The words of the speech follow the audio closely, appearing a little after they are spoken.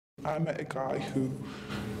I met a guy who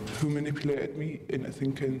manipulated me into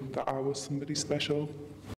thinking that I was somebody special.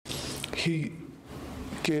 He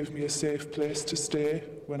gave me a safe place to stay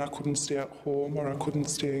when I couldn't stay at home or I couldn't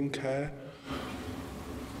stay in care.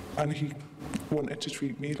 And he wanted to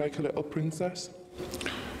treat me like a little princess.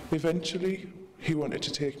 Eventually, he wanted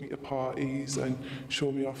to take me to parties and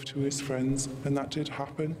show me off to his friends, and that did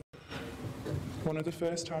happen. One of the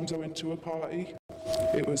first times I went to a party,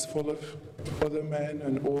 it was full of other men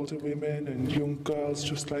and older women and young girls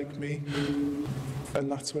just like me,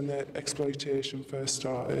 and that's when the exploitation first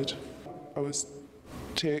started. I was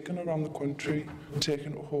taken around the country,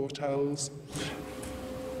 taken to hotels.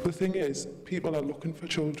 The thing is, people are looking for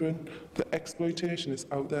children. The exploitation is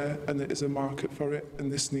out there and there is a market for it,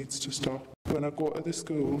 and this needs to stop. When I go to the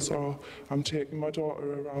schools or I'm taking my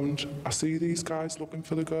daughter around, I see these guys looking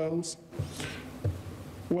for the girls.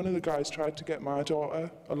 One of the guys tried to get my daughter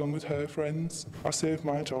along with her friends. I saved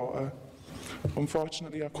my daughter.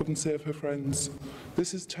 Unfortunately, I couldn't save her friends.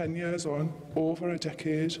 This is 10 years on, over a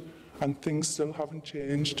decade, and things still haven't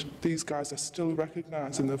changed. These guys are still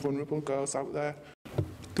recognising the vulnerable girls out there.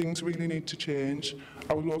 Things really need to change.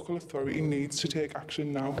 Our local authority needs to take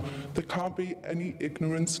action now. There can't be any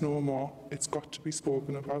ignorance no more. It's got to be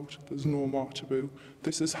spoken about. There's no more taboo.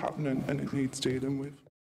 This is happening and it needs dealing with.